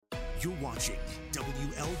You're watching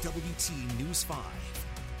WLWT News 5,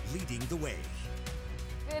 leading the way.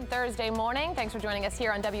 Good Thursday morning. Thanks for joining us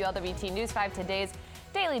here on WLWT News 5, today's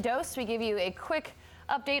Daily Dose. We give you a quick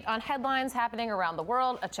update on headlines happening around the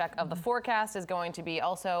world. A check of the forecast is going to be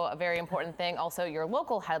also a very important thing. Also, your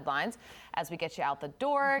local headlines as we get you out the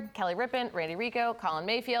door. Kelly Rippin, Randy Rico, Colin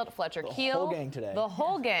Mayfield, Fletcher Keel. The whole gang today. The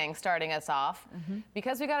whole gang starting us off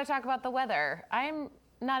because we got to talk about the weather. I'm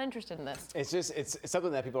not interested in this. It's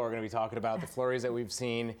something that people are going to be talking about. The flurries that we've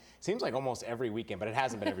seen seems like almost every weekend, but it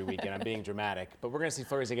hasn't been every weekend. I'm being dramatic, but we're going to see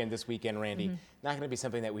flurries again this weekend, Randy. Not going to be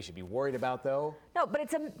something that we should be worried about, though. No, but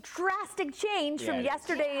it's a drastic change from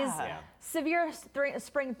yesterday's severe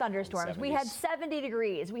spring thunderstorms. We had 70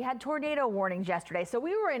 degrees. We had tornado warnings yesterday, so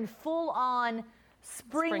we were in full-on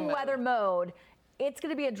spring weather mode. It's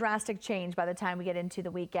going to be a drastic change by the time we get into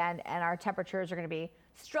the weekend, and our temperatures are going to be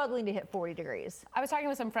struggling to hit 40 degrees. I was talking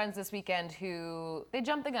with some friends this weekend who, they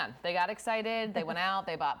jumped the gun. They got excited. They went out.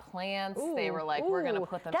 They bought plants. They were like, we're going to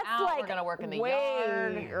put them out. Like we're going to work in the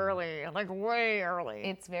yard. Way early.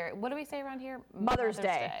 It's very, what do we say around here? Mother's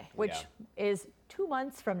Day, which is 2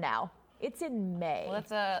 months from now. It's in May. Well,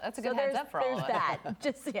 that's a good heads up for all of us.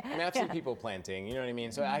 There's that. I mean, I've seen people planting, you know what I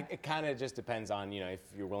mean? So it kind of just depends on, if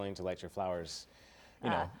you're willing to let your flowers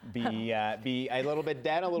be a little bit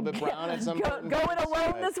dead, a little bit brown at some point. Going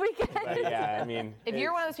alone this weekend. But yeah, I mean. If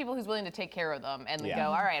you're one of those people who's willing to take care of them and go,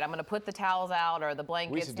 all right, I'm going to put the towels out or the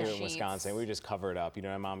blankets, we used to do the it in sheets. Wisconsin. We just cover it up.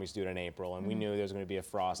 My mom used to do it in April, and we knew there was going to be a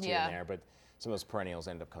frost here and there, but some of those perennials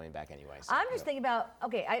end up coming back anyway. So, I'm just thinking about,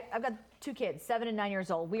 I've got 2 kids, 7 and 9 years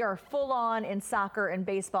old. We are full on in soccer and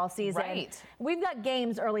baseball season. Right. We've got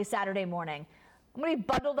games early Saturday morning. I'm going to be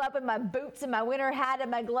bundled up in my boots and my winter hat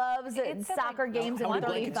and my gloves and soccer games in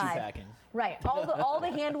 35. Right. All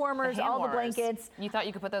the hand warmers, all the blankets. You thought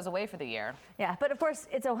you could put those away for the year. Yeah, but of course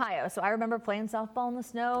it's Ohio, so I remember playing softball in the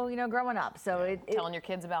snow, growing up. So telling your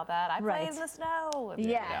kids about that. I played in the snow.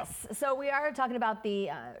 Yes. So we are talking about the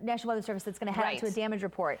National Weather Service that's going to head out to a damage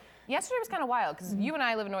report. Yesterday was kind of wild because you and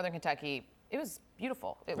I live in Northern Kentucky. It was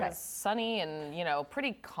beautiful. It was sunny and,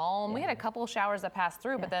 pretty calm. We had a couple of showers that passed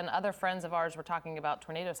through, but then other friends of ours were talking about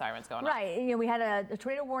tornado sirens going on. Right. We had a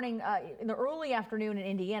tornado warning in the early afternoon in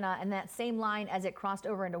Indiana, and that same line as it crossed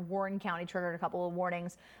over into Warren County triggered a couple of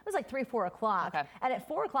warnings. It was like 3, 4 o'clock. Okay. And at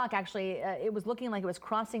 4 o'clock, actually, it was looking like it was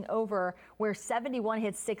crossing over where 71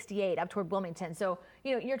 hits 68 up toward Bloomington. So,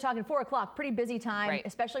 you're talking 4 o'clock, pretty busy time,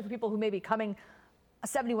 especially for people who may be coming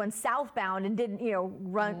 71 southbound and didn't,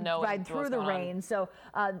 ride through the rain. So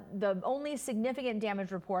the only significant damage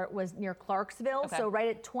report was near Clarksville. So right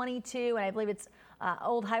at 22, and I believe it's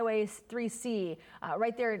Old Highway 3C.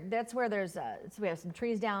 Right there, that's where there's, so we have some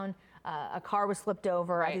trees down. A car was flipped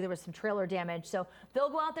over. I think there was some trailer damage. So they'll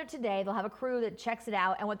go out there today. They'll have a crew that checks it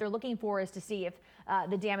out. And what they're looking for is to see if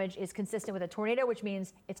the damage is consistent with a tornado, which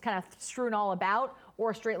means it's kind of strewn all about,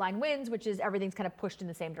 or straight line winds, which is everything's kind of pushed in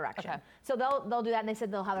the same direction. So they'll do that. And they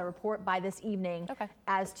said they'll have a report by this evening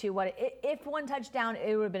as to what, if one touchdown,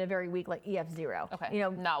 it would have been a very weak, like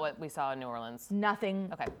EF0. Not what we saw in New Orleans.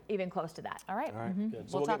 Nothing even close to that. All right. Good.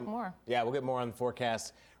 So we'll talk more. Yeah, we'll get more on the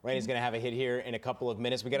forecast. Randy's going to have a hit here in a couple of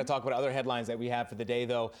minutes. We got to talk about other headlines that we have for the day,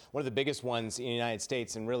 though. One of the biggest ones in the United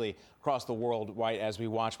States and really across the world, right, as we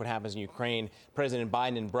watch what happens in Ukraine. President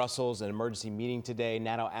Biden in Brussels, an emergency meeting today.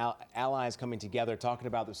 NATO allies coming together, talking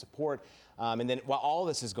about the support. And then while all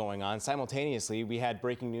this is going on, simultaneously, we had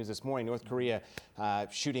breaking news this morning, North Korea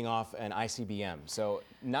shooting off an ICBM. So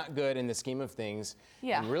not good in the scheme of things.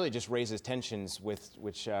 And really just raises tensions with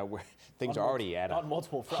which where things are already at on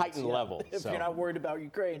multiple fronts, heightened level. If you're not worried about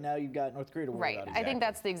Ukraine, now you've got North Korea to worry about. I think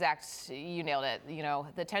that's the exact, you nailed it.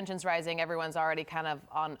 The tension's rising. Everyone's already kind of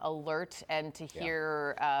on alert. And to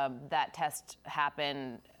hear that test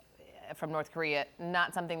happen from North Korea,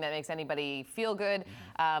 not something that makes anybody feel good.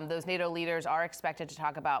 Those NATO leaders are expected to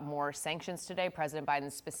talk about more sanctions today, President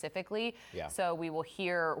Biden specifically. So we will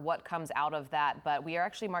hear what comes out of that. But we are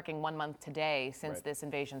actually marking 1 month today since this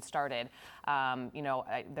invasion started.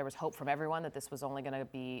 There was hope from everyone that this was only going to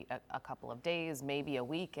be a couple of days, maybe a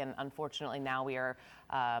week. And unfortunately, now we are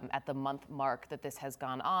at the month mark that this has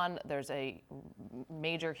gone on. There's a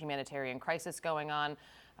major humanitarian crisis going on.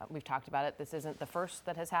 We've talked about it. This isn't the first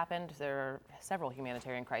that has happened. There are several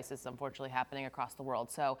humanitarian crises, unfortunately, happening across the world.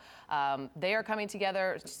 So they are coming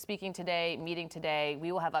together, speaking today, meeting today.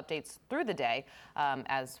 We will have updates through the day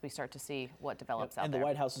as we start to see what develops out there. And the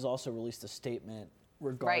White House has also released a statement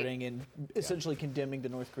regarding and essentially condemning the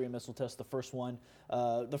North Korean missile test, the first one.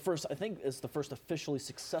 I think it's the first officially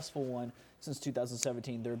successful one since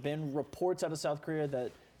 2017. There have been reports out of South Korea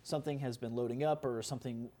that something has been loading up or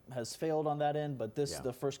something has failed on that end, but this is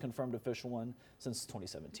the first confirmed official one since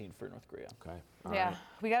 2017 for North Korea. Okay.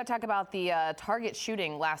 We got to talk about the Target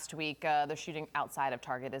shooting last week. The shooting outside of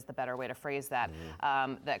Target is the better way to phrase that.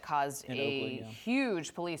 That caused a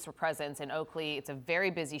huge police presence in Oakley. It's a very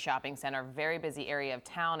busy shopping center, very busy area of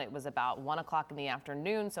town. It was about 1 o'clock in the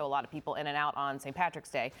afternoon, so a lot of people in and out on St. Patrick's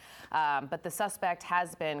Day. But the suspect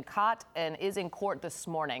has been caught and is in court this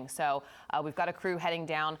morning. So we've got a crew heading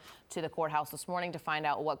down to the courthouse this morning to find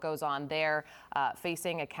out what goes on there.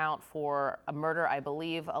 Facing account for a murder, I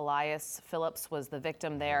believe Elias Phillips was the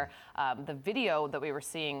victim there. The video that we were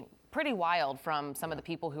seeing, pretty wild from some of the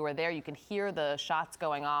people who were there. You can hear the shots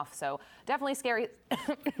going off. So definitely scary,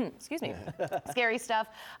 excuse me, scary stuff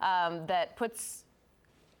that puts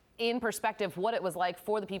in perspective what it was like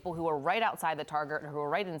for the people who were right outside the Target or who were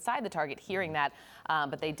right inside the Target hearing that.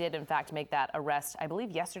 But they did, in fact, make that arrest, I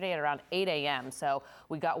believe, yesterday at around 8 a.m. So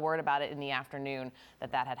we got word about it in the afternoon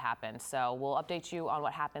that had happened. So we'll update you on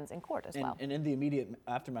what happens in court as well. And in the immediate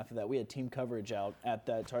aftermath of that, we had team coverage out at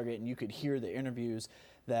that Target, and you could hear the interviews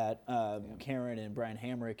that Karen and Brian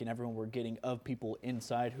Hamrick and everyone were getting of people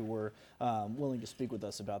inside who were willing to speak with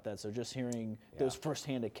us about that. So just hearing those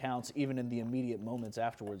firsthand accounts, even in the immediate moments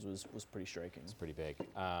afterwards, was pretty striking. It's pretty big.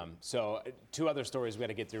 So two other stories we got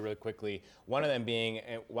to get through really quickly. One of them being,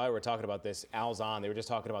 while we were talking about this, Al's on. They were just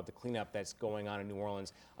talking about the cleanup that's going on in New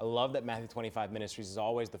Orleans. I love that Matthew 25 Ministries is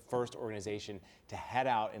always the first organization to head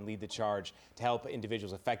out and lead the charge to help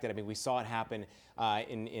individuals affected. I mean, we saw it happen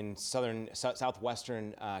in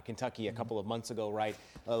southwestern Kentucky a couple of months ago, right?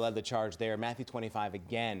 Led the charge there. Matthew 25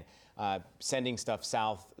 again, sending stuff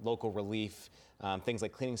south, local relief, things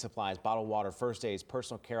like cleaning supplies, bottled water, first aids,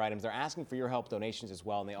 personal care items. They're asking for your help, donations as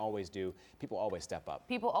well, and they always do. People always step up.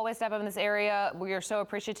 People always step up in this area. We are so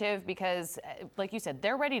appreciative because, like you said,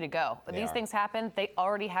 they're ready to go. These things happen. They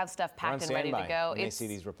already have stuff packed and ready to go. They see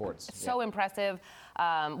these reports. So impressive.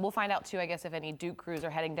 We'll find out, too, I guess, if any Duke crews are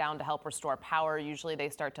heading down to help restore power. Usually they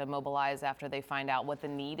start to mobilize after they find out what the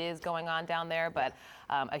need is going on down there, but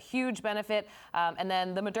a huge benefit. And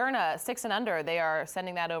then the Moderna 6 and under, they are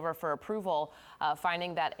sending that over for approval,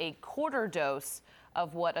 finding that a quarter dose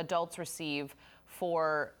of what adults receive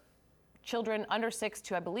for children under 6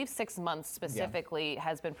 to, I believe, 6 months specifically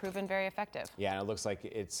has been proven very effective. Yeah, and it looks like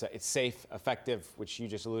it's safe, effective, which you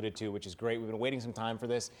just alluded to, which is great. We've been waiting some time for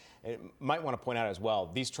this. And might want to point out as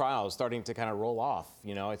well, these trials starting to kind of roll off.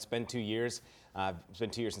 You know, it's been 2 years. It's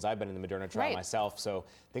been 2 years since I've been in the Moderna trial myself, so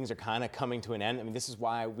things are kind of coming to an end. I mean, this is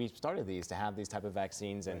why we started these, to have these type of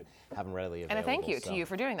vaccines and have them readily available. And a thank you to you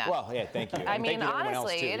for doing that. Well, yeah, thank you. I mean,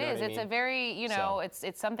 honestly, it is. It's a very,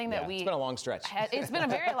 it's something that it's been a long stretch. It's been a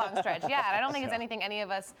very long stretch, and I don't think it's anything any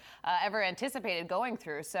of us ever anticipated going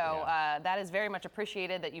through. So that is very much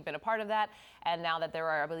appreciated that you've been a part of that. And now that there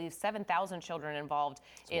are, I believe, 7,000 children involved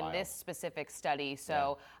in this specific study.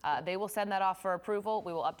 So they will send that off for approval.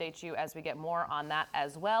 We will update you as we get more on that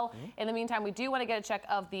as well. In the meantime, we do want to get a check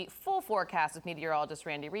of the full forecast with meteorologist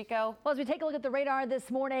Randy Rico. Well, as we take a look at the radar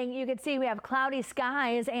this morning, you can see we have cloudy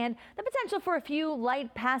skies and the potential for a few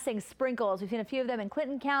light passing sprinkles. We've seen a few of them in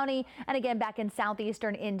Clinton County and again back in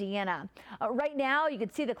southeastern Indiana. Right now, you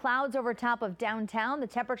can see the clouds over top of downtown. The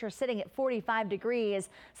temperature sitting at 45 degrees.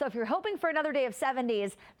 So if you're hoping for another day of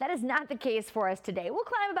 70s, that is not the case for us today. We'll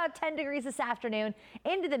climb about 10 degrees this afternoon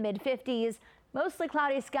into the mid 50s. Mostly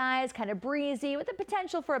cloudy skies, kind of breezy, with the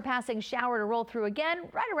potential for a passing shower to roll through again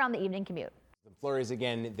right around the evening commute. The flurries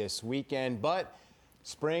again this weekend, but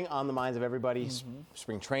spring on the minds of everybody.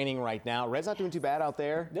 Spring training right now. Red's not doing too bad out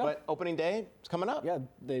there, but opening day is coming up. Yeah,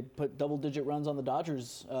 they put double-digit runs on the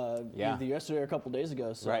Dodgers either yesterday or a couple days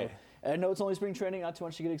ago. So. I know it's only spring training, not too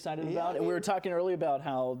much to get excited about. And we were talking earlier about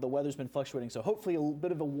how the weather's been fluctuating, so hopefully a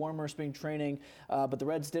bit of a warmer spring training. But the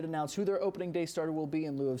Reds did announce who their opening day starter will be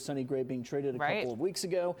in lieu of Sonny Gray being traded a couple of weeks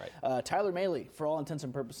ago. Tyler Mahle, for all intents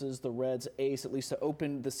and purposes, the Reds' ace, at least to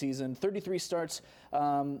open the season. 33 starts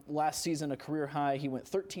last season, a career high. He went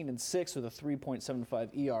 13-6 with a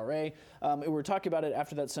 3.75 ERA. We were talking about it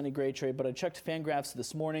after that Sonny Gray trade, but I checked Fangraphs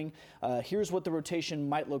this morning. Here's what the rotation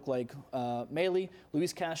might look like. Mahle,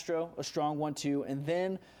 Luis Castro, a strong 1-2, and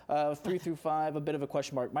then 3 through 5, a bit of a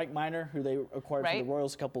question mark. Mike Minor, who they acquired from the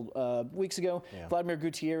Royals a couple weeks ago, Vladimir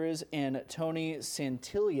Gutierrez, and Tony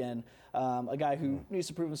Santillan, a guy who needs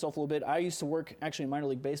to prove himself a little bit. I used to work actually in minor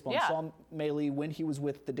league baseball and saw Mahle when he was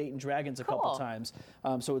with the Dayton Dragons a couple times.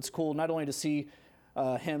 So it's cool not only to see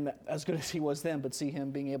him as good as he was then, but see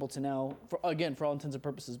him being able to now, for all intents and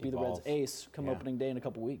purposes, be the Reds' ace come opening day in a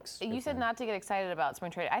couple weeks. You said not to get excited about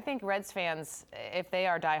spring training. I think Reds fans, if they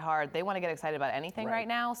are diehard, they want to get excited about anything right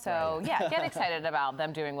now. So yeah, get excited about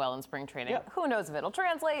them doing well in spring training. Yep. Who knows if it'll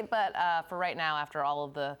translate, but for right now, after all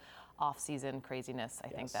of the off-season craziness, I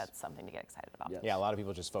think that's something to get excited about. Yeah, a lot of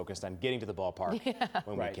people just focused on getting to the ballpark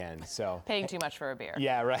when we can. So paying too much for a beer.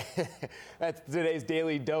 Yeah, right. That's today's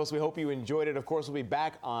Daily Dose. We hope you enjoyed it. Of course, we'll be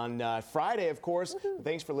back on Friday, of course.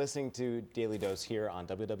 Thanks for listening to Daily Dose here on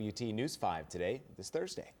WWT News 5 today, this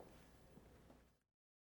Thursday.